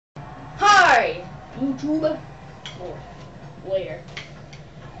Sorry, YouTube. Oh, later.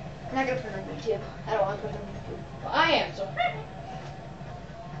 I'm not gonna put it on YouTube. I don't want to put it on YouTube. Well, I am, so.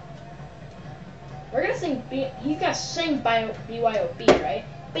 We're gonna sing. He's gonna sing by BYOB, right?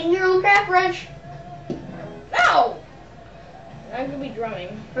 Bring your own crap, Rich. No! I'm gonna be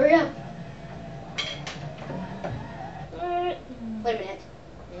drumming. Hurry up. Uh, Wait a minute.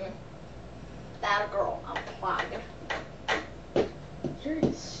 mm. That girl unplugged. You're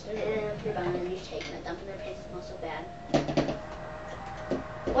stupid. Everybody's taking a dump in their pants. It smells so bad.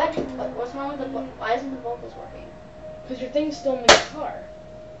 What's wrong with the why isn't the vocals working? Because your thing's still in the car.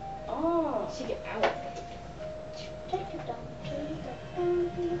 Oh. You should get out. Take a dump.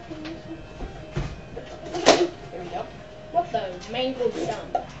 There we go. What the mango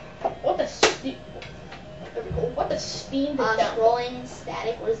dump? What the There we go. What the steamed dump? Scrolling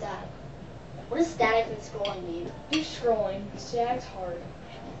static. What is that? What does static and scrolling mean? Do scrolling. Static's hard.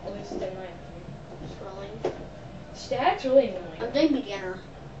 At least in my opinion. Scrolling. Static's really annoying. I'm doing beginner.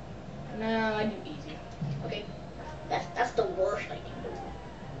 No, I do easy. Okay. That's the worst I can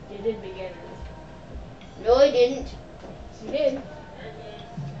do. You did beginner. No, I didn't. Yes, you did.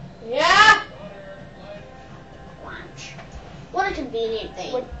 Yeah! Lunch. What a convenient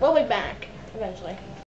thing. We'll be back eventually.